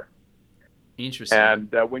that war. Interesting.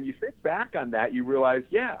 And when you think back on that, you realize,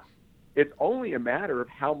 it's only a matter of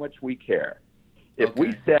how much we care. If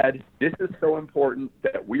we said this is so important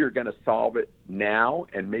that we are going to solve it now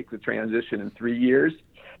and make the transition in 3 years,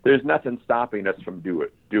 there's nothing stopping us from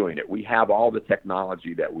doing it. We have all the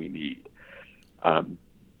technology that we need.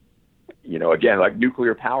 Again, like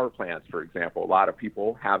nuclear power plants, for example, a lot of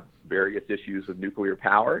people have various issues with nuclear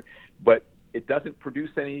power, but it doesn't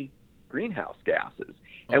produce any greenhouse gases.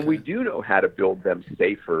 And we do know how to build them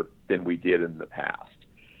safer than we did in the past.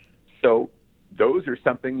 So those are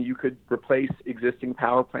something you could replace existing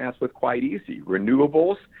power plants with quite easy.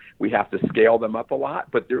 Renewables, we have to scale them up a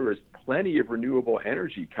lot, but there is plenty of renewable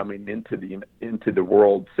energy coming into the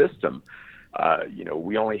world system.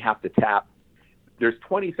 We only have to tap. There's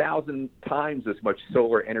 20,000 times as much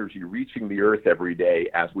solar energy reaching the Earth every day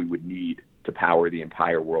as we would need to power the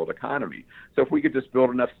entire world economy. So if we could just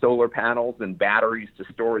build enough solar panels and batteries to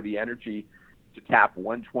store the energy to tap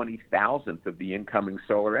 1/20,000th of the incoming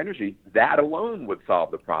solar energy, that alone would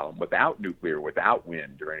solve the problem without nuclear, without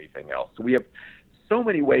wind or anything else. So we have so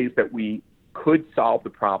many ways that we could solve the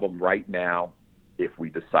problem right now if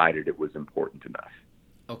we decided it was important enough.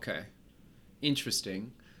 Okay.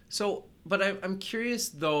 Interesting. So, but I'm curious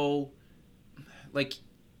though, like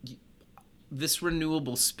this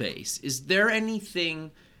renewable space, is there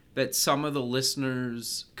anything that some of the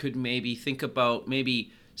listeners could maybe think about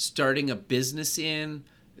maybe starting a business in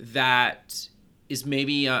that is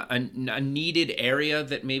maybe a needed area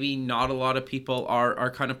that maybe not a lot of people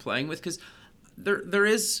are kind of playing with? Because there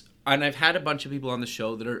is, and I've had a bunch of people on the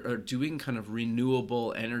show that are doing kind of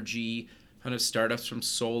renewable energy kind of startups, from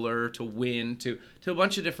solar to wind to a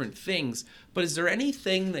bunch of different things. But is there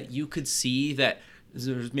anything that you could see that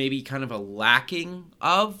there's maybe kind of a lacking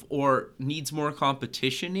of or needs more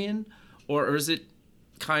competition in? Or is it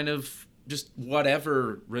kind of just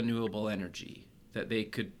whatever renewable energy that they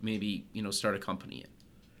could maybe, start a company in?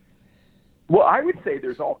 Well, I would say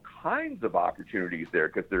there's all kinds of opportunities there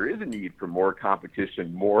because there is a need for more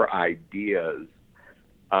competition, more ideas.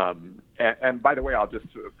 And by the way, I'll just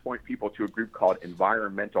point people to a group called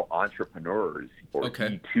Environmental Entrepreneurs, or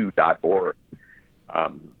E2.org,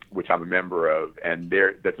 which I'm a member of. And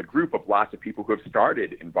that's a group of lots of people who have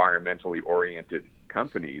started environmentally oriented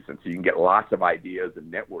companies. And so you can get lots of ideas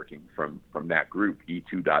and networking from that group.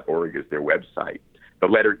 E2.org is their website, the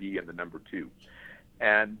letter E and the number 2.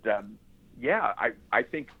 And I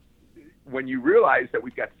think when you realize that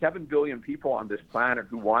we've got 7 billion people on this planet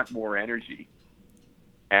who want more energy,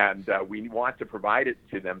 and we want to provide it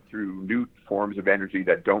to them through new forms of energy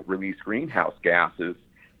that don't release greenhouse gases,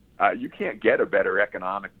 you can't get a better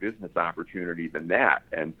economic business opportunity than that.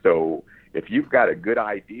 And so if you've got a good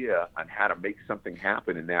idea on how to make something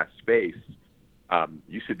happen in that space,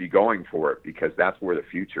 you should be going for it because that's where the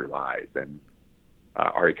future lies. And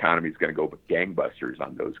our economy is going to go gangbusters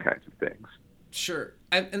on those kinds of things. Sure.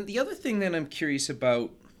 And the other thing that I'm curious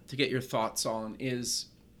about to get your thoughts on is,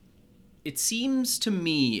 it seems to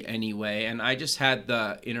me anyway, and I just had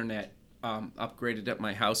the internet upgraded at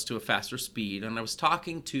my house to a faster speed, and I was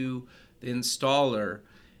talking to the installer,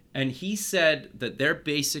 and he said that they're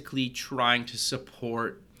basically trying to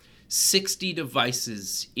support 60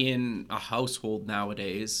 devices in a household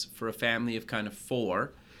nowadays for a family of kind of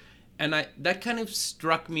 4. And that kind of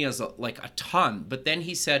struck me as a ton. But then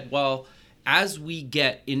he said, well, as we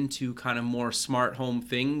get into kind of more smart home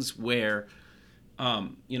things where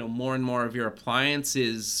more and more of your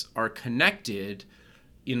appliances are connected,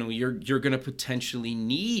 you're going to potentially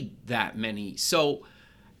need that many. So,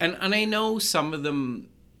 and I know some of them,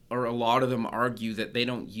 or a lot of them, argue that they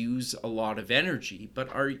don't use a lot of energy, but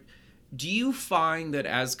do you find that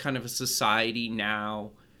as kind of a society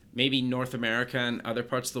now, maybe North America and other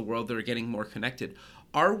parts of the world that are getting more connected,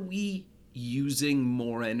 are we using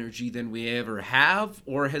more energy than we ever have?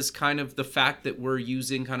 Or has kind of the fact that we're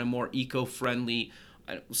using kind of more eco-friendly,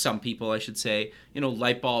 some people I should say,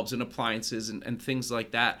 light bulbs and appliances and things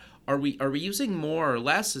like that, are we using more or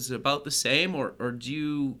less? Is it about the same? Or do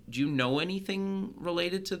you know anything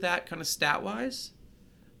related to that kind of stat-wise?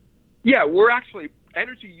 Yeah, we're actually,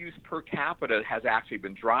 energy use per capita has actually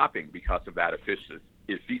been dropping because of that efficiency.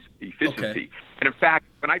 Okay. And in fact,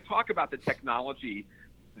 when I talk about the technology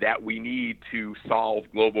that we need to solve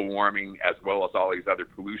global warming as well as all these other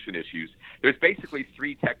pollution issues, there's basically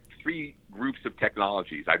three groups of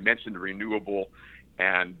technologies. I've mentioned renewable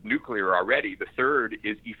and nuclear already. The third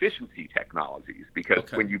is efficiency technologies,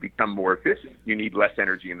 because when you become more efficient, you need less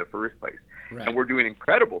energy in the first place. Right. And we're doing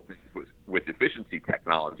incredible things with efficiency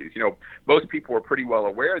technologies. Most people are pretty well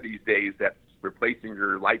aware these days that replacing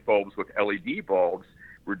your light bulbs with LED bulbs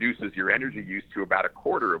reduces your energy use to about a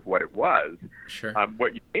quarter of what it was. Sure.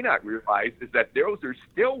 What you may not realize is that those are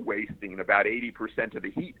still wasting about 80% of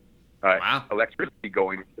the heat Wow. electricity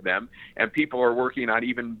going to them, and people are working on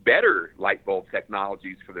even better light bulb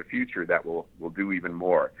technologies for the future that will do even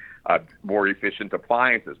more. More efficient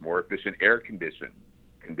appliances, more efficient air conditioners.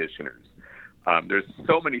 There's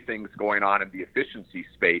so many things going on in the efficiency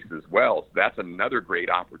space as well. So that's another great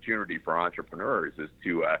opportunity for entrepreneurs, is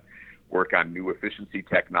to work on new efficiency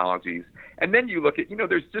technologies. And then you look at,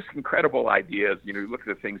 there's just incredible ideas. You look at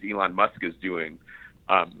the things Elon Musk is doing.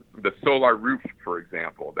 The solar roof, for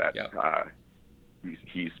example, that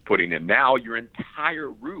he's putting in now. Your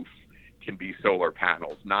entire roof can be solar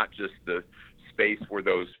panels, not just the space where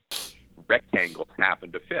those rectangles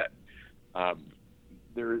happen to fit.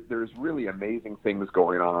 There's really amazing things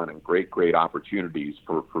going on, and great opportunities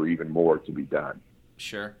for even more to be done.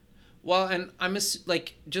 Sure. Well, and I'm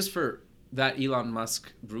just for that Elon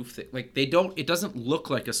Musk roof thing, it doesn't look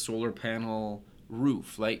like a solar panel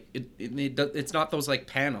roof. It's not those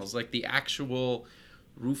panels. The actual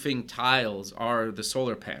roofing tiles are the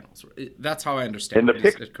solar panels. That's how I understand it.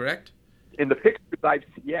 Is it correct? In the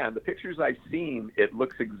pictures I've seen, it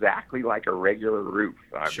looks exactly like a regular roof.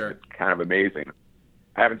 Sure. It's kind of amazing.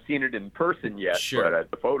 I haven't seen it in person yet, sure. But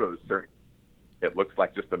the photos, it looks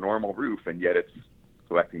like just a normal roof, and yet it's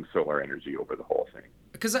collecting solar energy over the whole thing.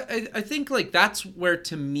 Because I think that's where,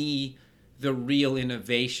 to me, the real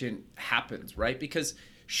innovation happens, right? Because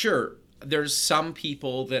sure, there's some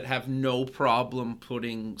people that have no problem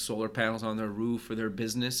putting solar panels on their roof for their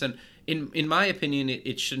business, and in my opinion,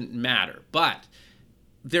 it shouldn't matter. But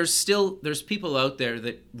there's people out there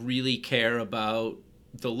that really care about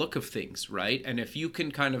the look of things, right? And if you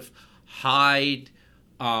can kind of hide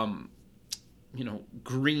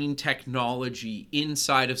green technology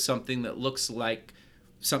inside of something that looks like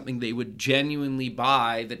something they would genuinely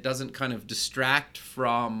buy, that doesn't kind of distract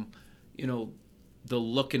from, the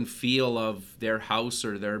look and feel of their house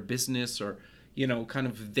or their business, or, kind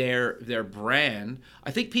of their brand,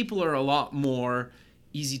 I think people are a lot more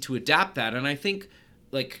easy to adapt that. And I think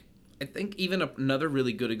even another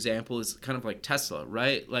really good example is kind of like Tesla,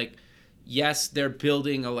 right? Yes, they're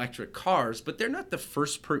building electric cars, but they're not the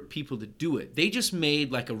first people to do it. They just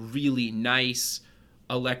made a really nice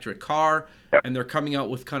electric car, and they're coming out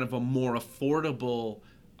with kind of a more affordable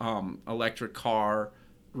electric car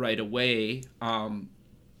right away.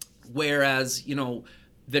 Whereas,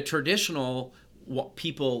 the traditional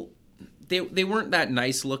people, they weren't that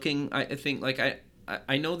nice looking. I think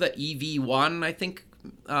I know that EV1, I think,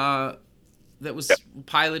 that was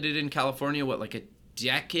piloted in California, a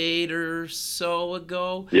decade or so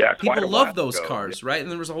ago. Yeah, people love those cars, right? And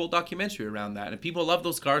there was a whole documentary around that, and people love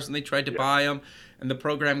those cars, and they tried to buy them, and the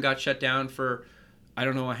program got shut down for, I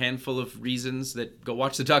don't know, a handful of reasons. That go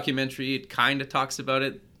watch the documentary. It kind of talks about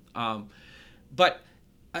it. But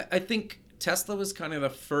I think Tesla was kind of the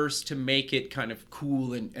first to make it kind of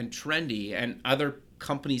cool and trendy, and other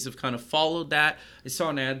companies have kind of followed that. I saw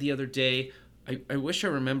an ad the other day. I wish I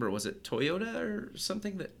remember, was it Toyota or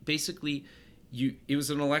something, that basically it was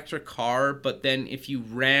an electric car, but then if you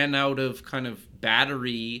ran out of kind of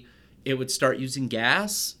battery, it would start using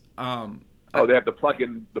gas. They have the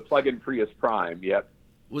plug-in Prius Prime. Yep.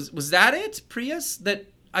 Was that it? Prius? That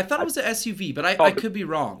I thought it was an SUV, but I could be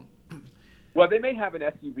wrong. Well, they may have an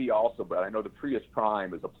SUV also, but I know the Prius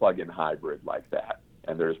Prime is a plug-in hybrid like that,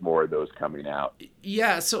 and there's more of those coming out.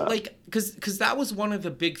 Yeah, so because that was one of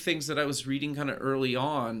the big things that I was reading kind of early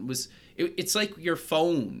on, was it's like your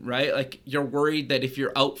phone, right? You're worried that if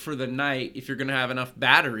you're out for the night, if you're going to have enough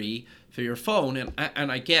battery for your phone,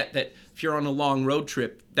 and I get that if you're on a long road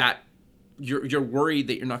trip, that you're worried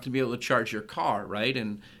that you're not going to be able to charge your car, right?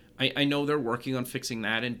 And I know they're working on fixing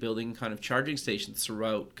that and building kind of charging stations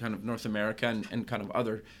throughout kind of North America and kind of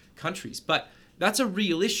other countries. But that's a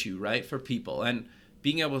real issue, right, for people. And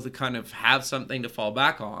being able to kind of have something to fall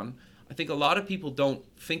back on, I think a lot of people don't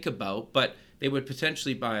think about, but they would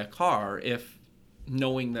potentially buy a car if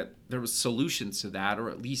knowing that there was solutions to that,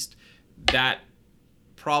 or at least that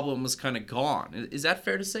problem was kind of gone. Is that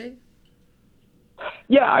fair to say?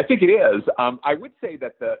 Yeah, I think it is. I would say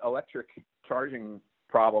that the electric charging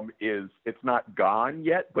problem it's not gone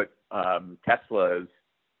yet, but Tesla is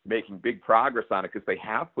making big progress on it, because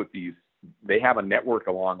they have a network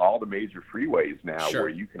along all the major freeways now, sure, where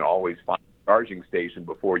you can always find a charging station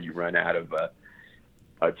before you run out of a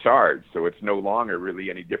charge. So it's no longer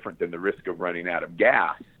really any different than the risk of running out of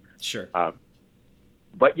gas. Sure.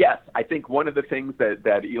 But yes, I think one of the things that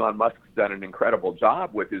Elon Musk's done an incredible job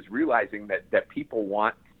with is realizing that people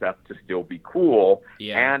want stuff to still be cool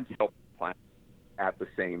and help the planet at the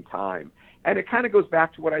same time. And it kind of goes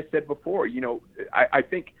back to what I said before. I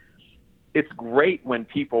think it's great when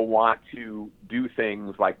people want to do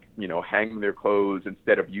things like, hang their clothes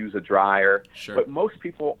instead of use a dryer. Sure. But most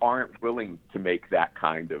people aren't willing to make that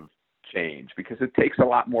kind of change because it takes a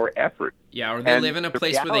lot more effort. Yeah, or they live in a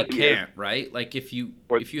place where they can't, right? Like if you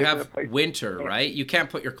have winter, right? You can't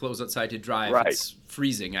put your clothes outside to dry if it's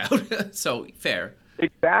freezing out. So fair.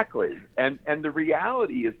 Exactly. And the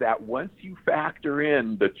reality is that once you factor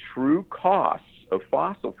in the true costs of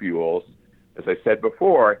fossil fuels, as I said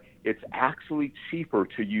before, it's actually cheaper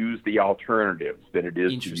to use the alternatives than it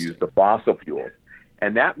is to use the fossil fuels.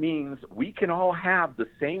 And that means we can all have the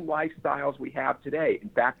same lifestyles we have today. In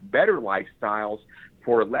fact, better lifestyles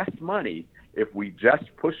for less money if we just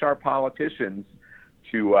push our politicians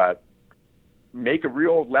to make a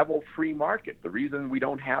real level free market. The reason we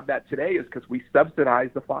don't have that today is because we subsidize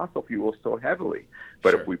the fossil fuels so heavily.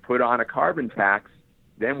 But if we put on a carbon tax,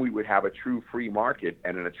 then we would have a true free market.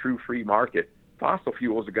 And in a true free market, fossil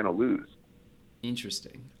fuels are going to lose.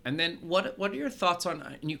 Interesting. And then what are your thoughts on,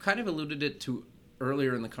 and you kind of alluded it to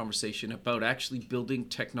earlier in the conversation, about actually building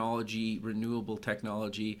technology, renewable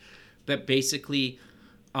technology, that basically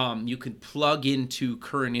you can plug into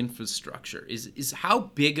current infrastructure. Is how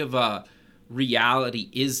big of a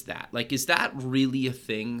reality is that? Like, is that really a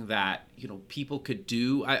thing that, people could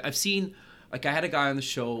do? I've seen, like, I had a guy on the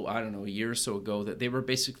show, I don't know, a year or so ago, that they were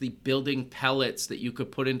basically building pellets that you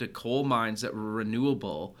could put into coal mines that were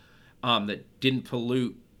renewable, that didn't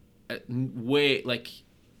pollute way, like,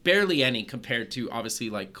 barely any compared to obviously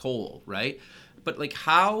like coal, right? But like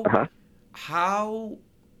how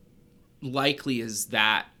likely is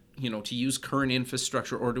that, to use current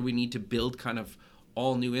infrastructure, or do we need to build kind of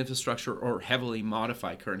all new infrastructure or heavily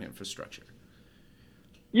modify current infrastructure?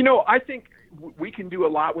 I think we can do a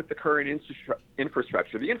lot with the current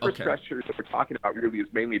infrastructure. The infrastructure that we're talking about really is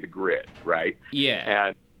mainly the grid, right? Yeah.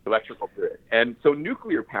 And electrical grid. And so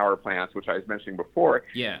nuclear power plants, which I was mentioning before,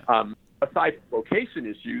 aside from location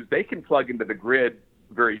issues, they can plug into the grid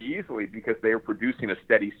very easily because they are producing a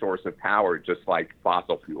steady source of power just like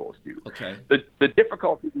fossil fuels do. Okay. The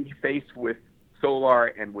difficulty we face with solar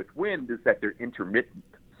and with wind is that they're intermittent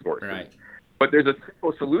sources. Right. But there's a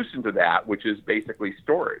simple solution to that, which is basically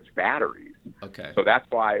storage, batteries. Okay. So that's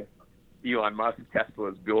why Elon Musk,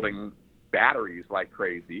 Tesla, is building batteries like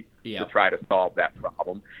crazy to try to solve that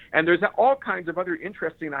problem. And there's all kinds of other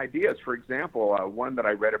interesting ideas. For example, one that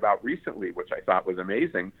I read about recently, which I thought was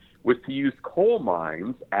amazing, was to use coal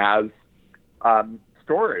mines as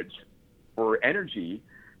storage for energy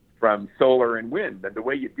from solar and wind. And the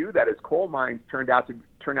way you do that is coal mines turn out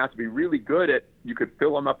to be really good at, you could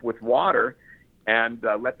fill them up with water and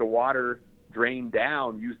let the water drain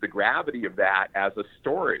down, use the gravity of that as a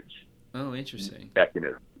storage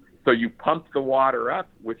mechanism. So you pump the water up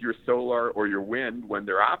with your solar or your wind when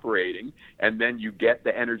they're operating, and then you get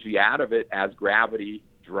the energy out of it as gravity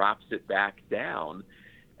drops it back down.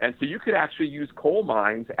 And so you could actually use coal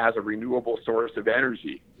mines as a renewable source of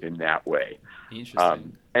energy in that way.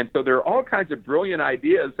 Interesting. And so there are all kinds of brilliant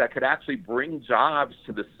ideas that could actually bring jobs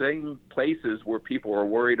to the same places where people are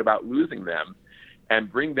worried about losing them,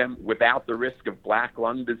 and bring them without the risk of black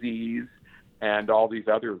lung disease and all these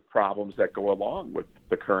other problems that go along with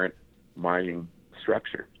the current mining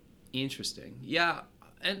structure. Interesting. Yeah.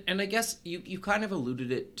 And I guess you kind of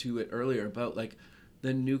alluded to it earlier about like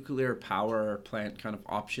the nuclear power plant kind of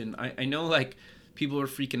option. I know like people were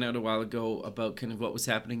freaking out a while ago about kind of what was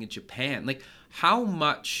happening in Japan. Like how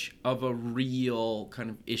much of a real kind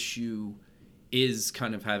of issue is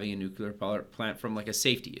kind of having a nuclear power plant from like a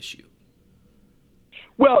safety issue?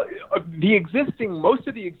 Well, most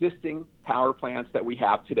of the existing power plants that we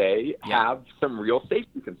have today have some real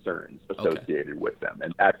safety concerns associated with them.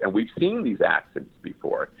 And we've seen these accidents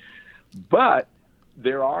before. But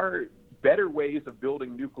there are better ways of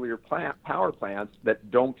building nuclear power plants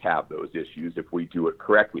that don't have those issues if we do it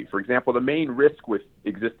correctly. For example, the main risk with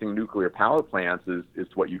existing nuclear power plants is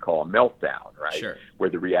what you call a meltdown, right? Sure.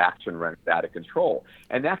 Where the reaction runs out of control.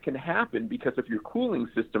 And that can happen because if your cooling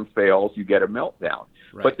system fails, you get a meltdown.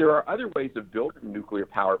 Right. But there are other ways of building nuclear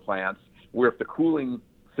power plants where if the cooling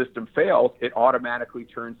system fails, it automatically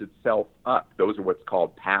turns itself up. Those are what's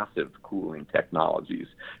called passive cooling technologies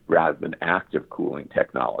rather than active cooling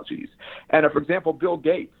technologies. And for example, Bill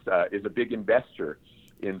Gates is a big investor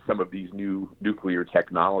in some of these new nuclear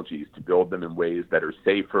technologies to build them in ways that are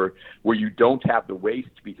safer, where you don't have the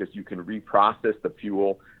waste because you can reprocess the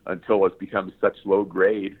fuel until it becomes such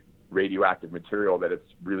low-grade radioactive material that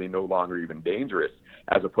it's really no longer even dangerous,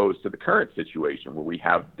 as opposed to the current situation where we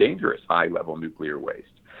have dangerous high-level nuclear waste.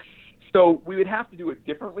 So we would have to do it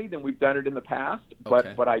differently than we've done it in the past,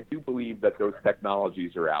 but I do believe that those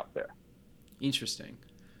technologies are out there. Interesting.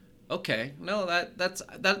 Okay. No,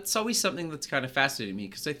 that's always something that's kind of fascinating me,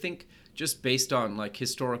 because I think just based on like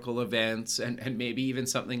historical events and maybe even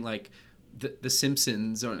something like the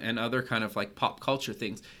Simpsons and other kind of like pop culture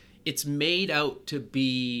things, it's made out to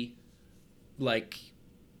be like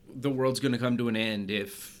the world's going to come to an end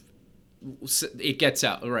if it gets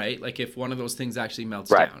out, right? Like if one of those things actually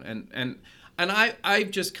melts Right. down. And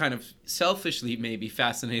I've just kind of selfishly maybe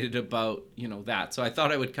fascinated about, that. So I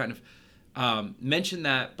thought I would kind of mention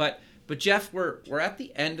that. But Jeff, we're at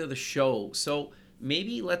the end of the show. So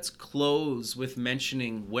maybe let's close with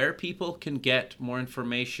mentioning where people can get more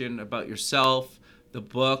information about yourself, the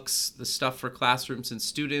books, the stuff for classrooms and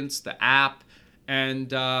students, the app, and,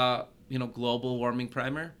 Global Warming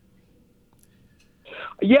Primer.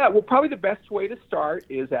 Yeah, well, probably the best way to start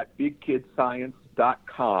is at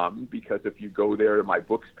bigkidscience.com, because if you go there to my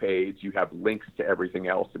books page, you have links to everything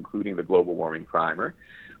else, including the Global Warming Primer.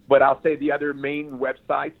 But I'll say the other main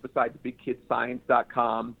websites besides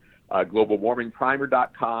bigkidscience.com,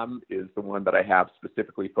 globalwarmingprimer.com is the one that I have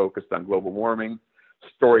specifically focused on global warming.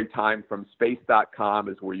 Storytimefromspace.com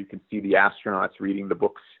is where you can see the astronauts reading the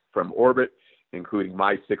books from orbit, including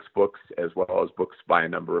my 6 books, as well as books by a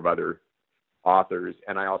number of other authors.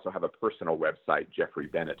 And I also have a personal website,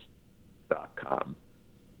 jeffreybennett.com.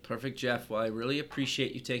 Perfect, Jeff. Well, I really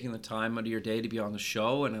appreciate you taking the time out of your day to be on the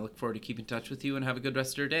show, and I look forward to keeping in touch with you, and have a good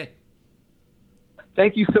rest of your day.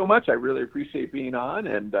 Thank you so much. I really appreciate being on,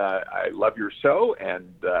 and I love your show,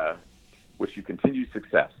 and wish you continued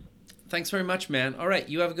success. Thanks very much, man. All right,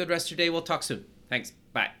 you have a good rest of your day. We'll talk soon. Thanks.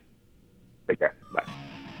 Bye. Take care. Bye.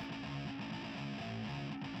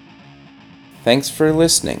 Thanks for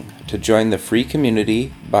listening. To join the free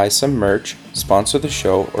community, buy some merch, sponsor the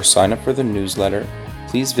show, or sign up for the newsletter,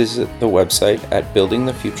 please visit the website at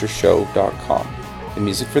buildingthefutureshow.com. The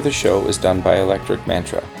music for the show is done by Electric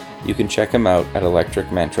Mantra. You can check him out at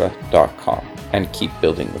electricmantra.com, and keep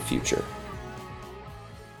building the future.